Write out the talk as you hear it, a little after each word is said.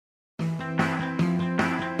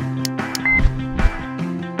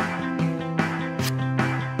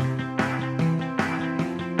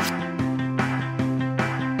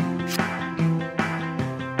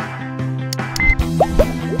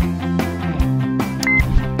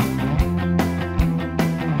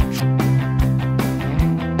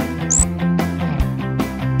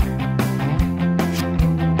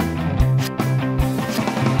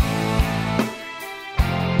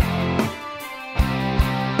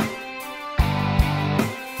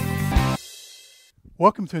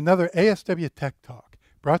Welcome to another ASW Tech Talk,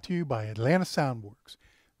 brought to you by Atlanta Soundworks.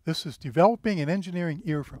 This is Developing an Engineering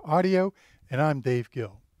Ear for Audio, and I'm Dave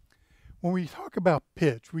Gill. When we talk about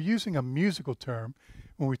pitch, we're using a musical term.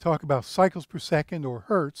 When we talk about cycles per second or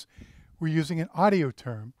hertz, we're using an audio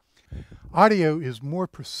term. Audio is more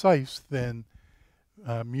precise than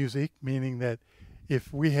music, meaning that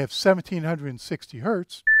if we have 1760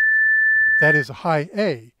 hertz, that is a high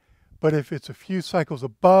A. But if it's a few cycles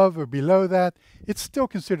above or below that, it's still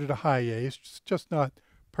considered a high A. It's just not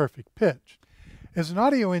perfect pitch. As an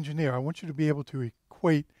audio engineer, I want you to be able to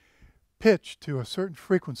equate pitch to a certain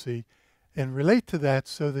frequency and relate to that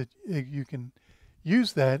so that you can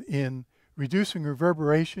use that in reducing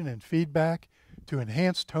reverberation and feedback, to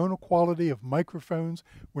enhance tonal quality of microphones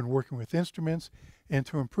when working with instruments, and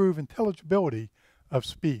to improve intelligibility of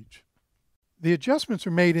speech. The adjustments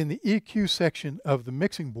are made in the EQ section of the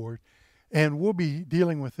mixing board, and we'll be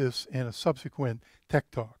dealing with this in a subsequent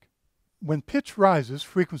Tech Talk. When pitch rises,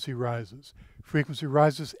 frequency rises. Frequency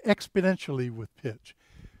rises exponentially with pitch,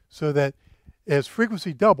 so that as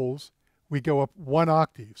frequency doubles, we go up 1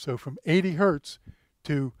 octave. So from 80 hertz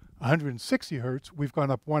to 160 hertz, we've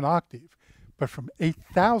gone up 1 octave. But from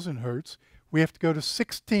 8,000 hertz, we have to go to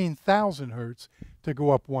 16,000 hertz to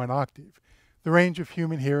go up 1 octave. The range of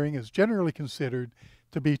human hearing is generally considered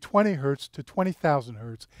to be 20 hertz to 20,000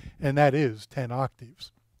 hertz, and that is 10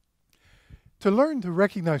 octaves. To learn to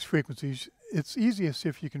recognize frequencies, it's easiest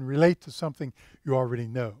if you can relate to something you already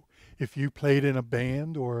know. If you played in a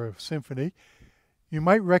band or a symphony, you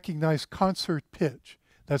might recognize concert pitch.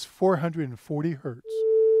 That's 440 hertz.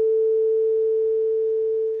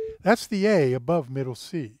 That's the A above middle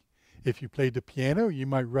C. If you played the piano, you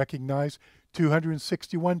might recognize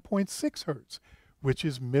 261.6 hertz, which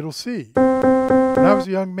is middle C. When I was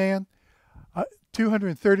a young man,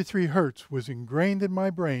 233 hertz was ingrained in my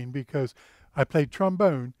brain because I played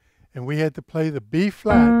trombone and we had to play the B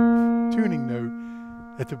flat tuning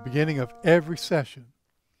note at the beginning of every session.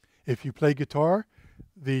 If you play guitar,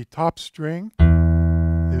 the top string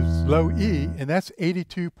is low E, and that's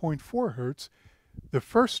 82.4 hertz. The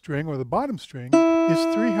first string, or the bottom string, is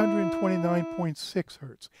 329.6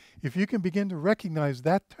 hertz. If you can begin to recognize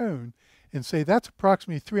that tone and say that's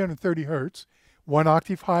approximately 330 hertz, 1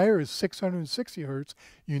 octave higher is 660 hertz,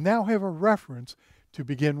 you now have a reference to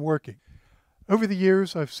begin working. Over the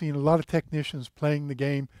years, I've seen a lot of technicians playing the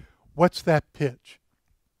game, what's that pitch?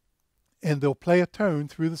 And they'll play a tone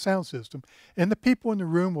through the sound system, and the people in the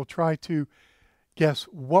room will try to guess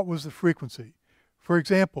what was the frequency. For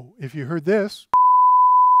example, if you heard this,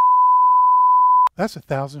 that's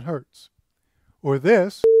 1,000 hertz. Or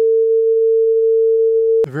this,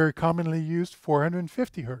 the very commonly used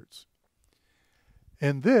 450 hertz.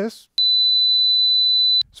 And this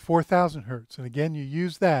is 4,000 hertz. And again, you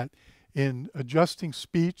use that in adjusting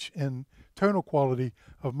speech and tonal quality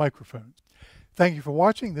of microphones. Thank you for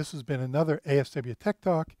watching. This has been another ASW Tech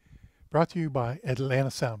Talk, brought to you by Atlanta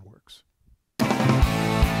Soundworks.